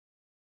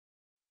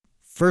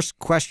First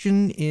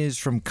question is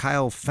from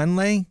Kyle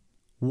Fenley.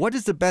 What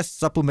is the best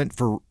supplement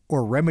for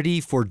or remedy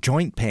for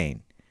joint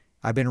pain?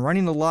 I've been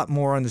running a lot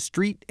more on the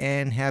street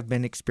and have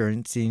been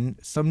experiencing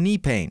some knee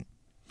pain.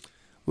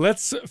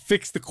 Let's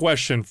fix the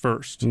question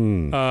first.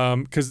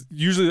 Because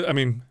usually, I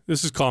mean,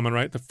 this is common,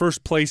 right? The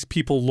first place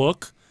people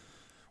look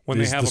when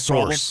they have a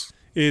problem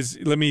is,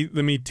 let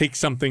me take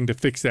something to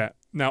fix that.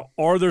 Now,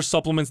 are there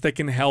supplements that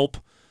can help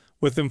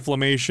with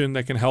inflammation,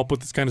 that can help with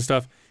this kind of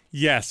stuff?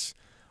 Yes.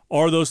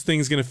 Are those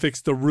things going to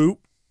fix the root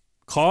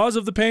cause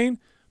of the pain?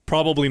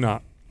 Probably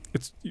not.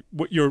 It's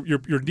what your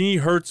knee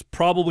hurts,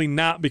 probably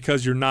not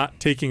because you're not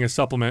taking a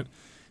supplement.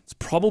 It's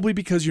probably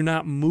because you're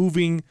not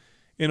moving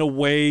in a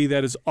way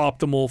that is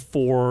optimal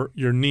for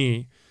your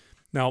knee.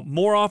 Now,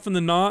 more often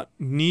than not,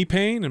 knee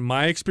pain, in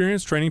my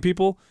experience training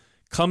people,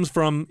 comes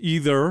from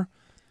either,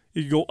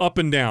 you go up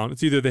and down.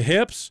 It's either the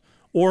hips,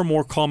 or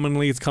more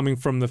commonly, it's coming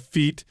from the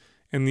feet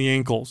and the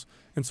ankles.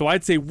 And so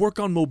I'd say work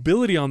on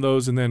mobility on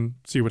those and then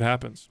see what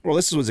happens. Well,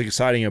 this is what's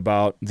exciting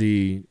about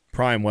the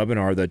Prime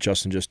webinar that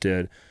Justin just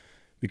did,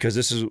 because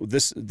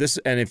this,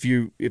 and if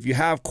you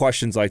have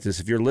questions like this,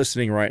 if you're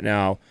listening right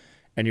now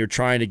and you're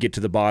trying to get to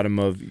the bottom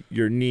of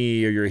your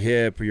knee or your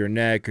hip or your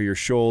neck or your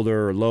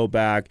shoulder or low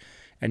back,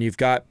 and you've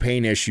got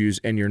pain issues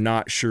and you're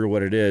not sure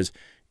what it is,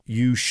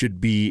 you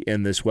should be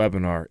in this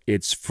webinar.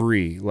 It's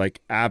free,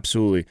 like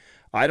absolutely.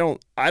 I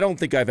don't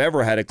think I've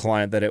ever had a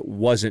client that it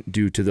wasn't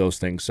due to those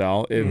things,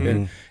 Sal.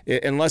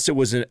 Unless it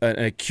was an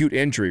acute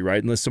injury,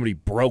 right? Unless somebody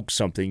broke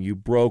something, you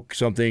broke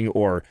something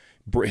or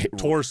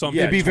tore something.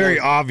 It'd be very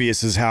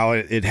obvious as how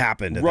it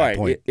happened at that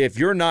point. If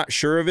you're not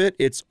sure of it,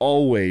 it's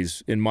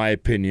always, in my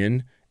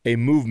opinion, a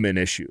movement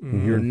issue.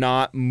 You're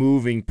not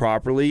moving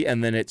properly,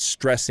 and then it's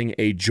stressing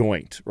a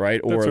joint,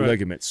 right, or a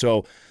ligament.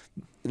 So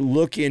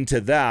look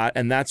into that,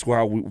 and that's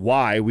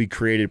why we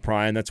created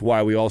Prime. That's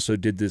why we also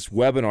did this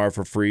webinar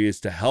for free, is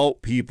to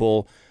help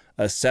people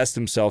assess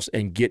themselves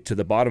and get to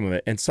the bottom of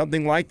it. And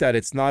something like that,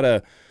 it's not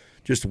a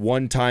just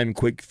one-time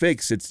quick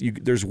fix.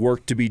 There's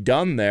work to be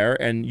done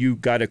there, and you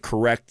got to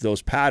correct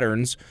those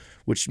patterns,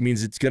 which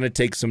means it's going to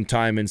take some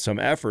time and some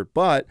effort.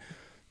 But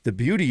the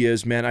beauty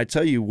is, man, I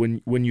tell you,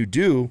 when you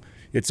do,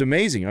 it's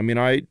amazing. I mean,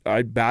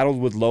 I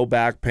battled with low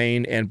back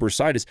pain and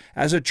bursitis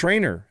as a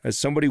trainer, as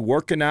somebody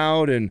working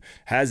out and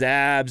has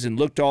abs and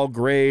looked all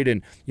great,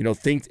 and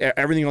think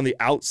everything on the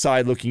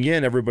outside looking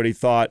in, everybody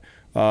thought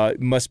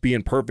must be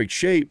in perfect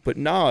shape. But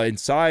no,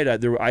 inside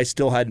I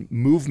still had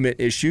movement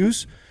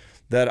issues,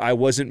 that I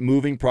wasn't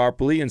moving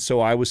properly, and so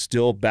I was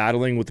still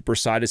battling with the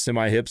bursitis in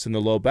my hips and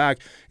the low back.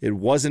 It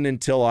wasn't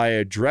until I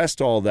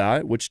addressed all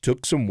that, which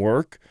took some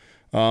work,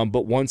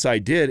 but once I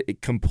did,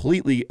 it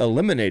completely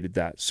eliminated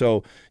that.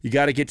 So you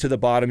got to get to the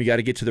bottom. You got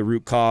to get to the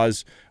root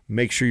cause.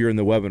 Make sure you're in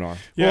the webinar.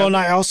 Yeah. Well, and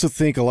I also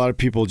think a lot of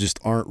people just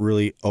aren't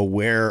really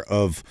aware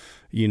of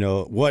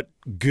what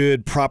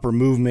good proper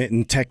movement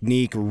and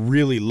technique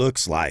really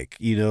looks like.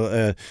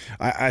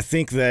 I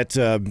think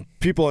that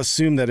people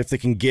assume that if they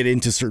can get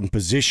into certain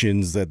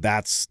positions,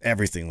 that's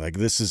everything. Like,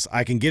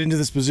 I can get into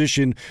this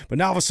position, but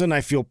now all of a sudden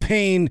I feel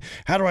pain.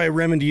 How do I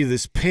remedy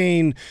this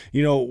pain?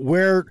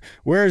 Where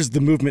is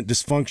the movement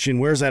dysfunction?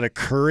 Where is that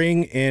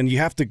occurring? And you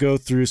have to go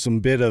through some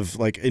bit of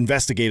like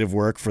investigative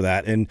work for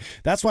that. And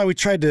that's why we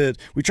tried to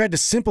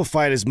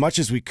simplify it as much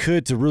as we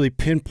could to really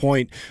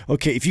pinpoint,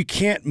 okay, if you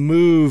can't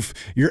move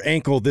your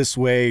ankle this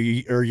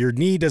way, or your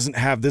knee doesn't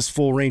have this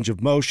full range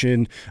of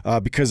motion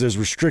because there's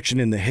restriction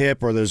in the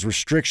hip, or there's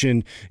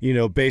restriction,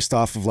 based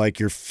off of like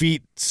your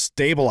feet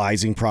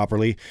stabilizing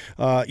properly.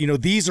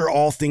 These are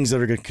all things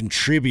that are going to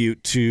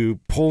contribute to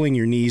pulling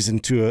your knees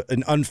into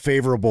an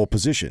unfavorable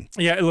position.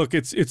 Yeah, look,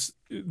 this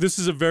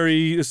is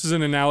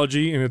an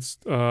analogy, and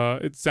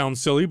it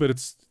sounds silly, but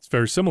it's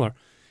very similar.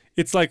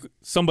 It's like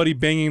somebody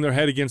banging their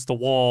head against the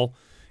wall,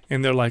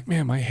 and they're like,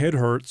 "Man, my head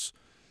hurts.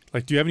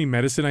 Like, do you have any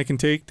medicine I can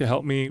take to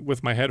help me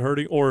with my head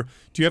hurting? Or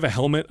do you have a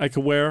helmet I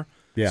could wear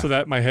so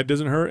that my head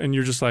doesn't hurt?" And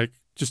you're just like,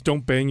 just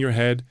don't bang your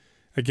head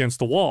against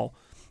the wall.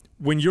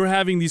 When you're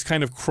having these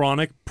kind of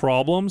chronic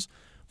problems,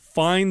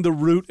 find the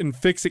root and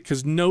fix it,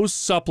 because no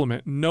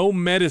supplement, no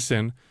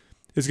medicine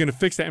is going to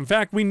fix that. In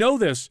fact, we know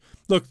this.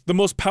 Look, the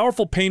most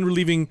powerful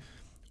pain-relieving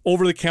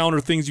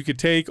over-the-counter things you could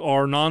take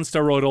are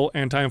non-steroidal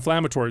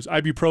anti-inflammatories.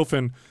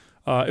 Ibuprofen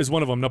is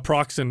one of them.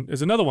 Naproxen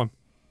is another one.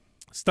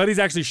 Studies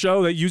actually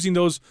show that using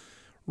those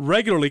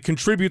regularly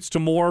contributes to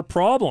more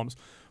problems,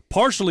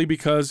 partially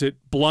because it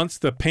blunts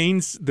the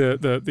pains,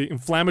 the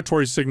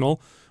inflammatory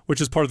signal, which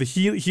is part of the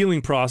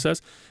healing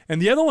process. And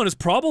the other one is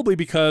probably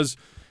because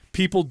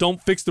people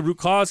don't fix the root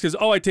cause, because,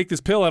 I take this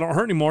pill, I don't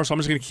hurt anymore, so I'm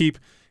just going to keep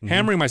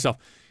hammering myself.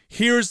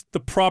 Here's the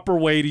proper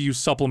way to use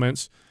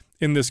supplements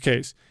in this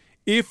case.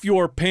 If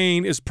your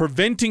pain is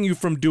preventing you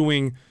from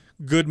doing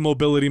good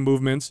mobility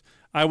movements,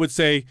 I would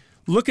say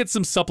look at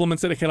some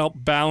supplements that can help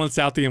balance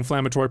out the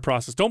inflammatory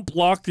process. Don't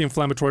block the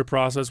inflammatory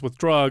process with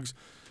drugs,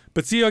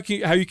 but see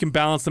how you can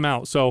balance them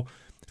out. So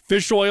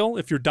fish oil,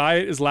 if your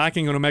diet is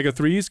lacking on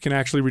omega-3s, can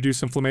actually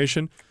reduce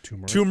inflammation.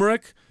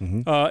 Turmeric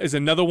is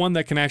another one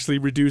that can actually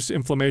reduce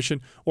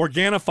inflammation.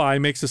 Organifi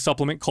makes a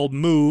supplement called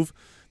Move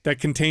that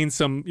contains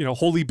some,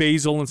 holy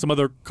basil and some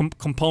other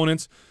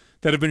components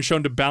that have been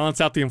shown to balance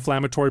out the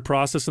inflammatory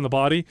process in the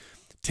body.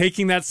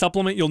 Taking that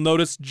supplement, you'll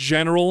notice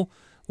general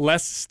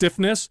less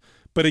stiffness.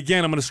 But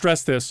again, I'm going to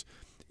stress this.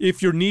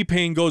 If your knee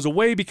pain goes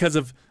away because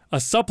of a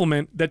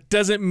supplement, that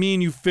doesn't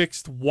mean you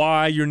fixed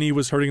why your knee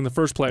was hurting in the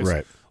first place.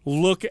 Right.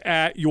 Look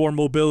at your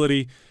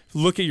mobility.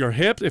 Look at your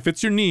hips. If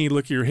it's your knee,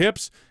 look at your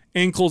hips,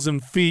 ankles,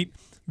 and feet.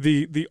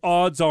 The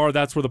odds are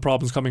that's where the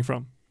problem's coming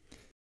from.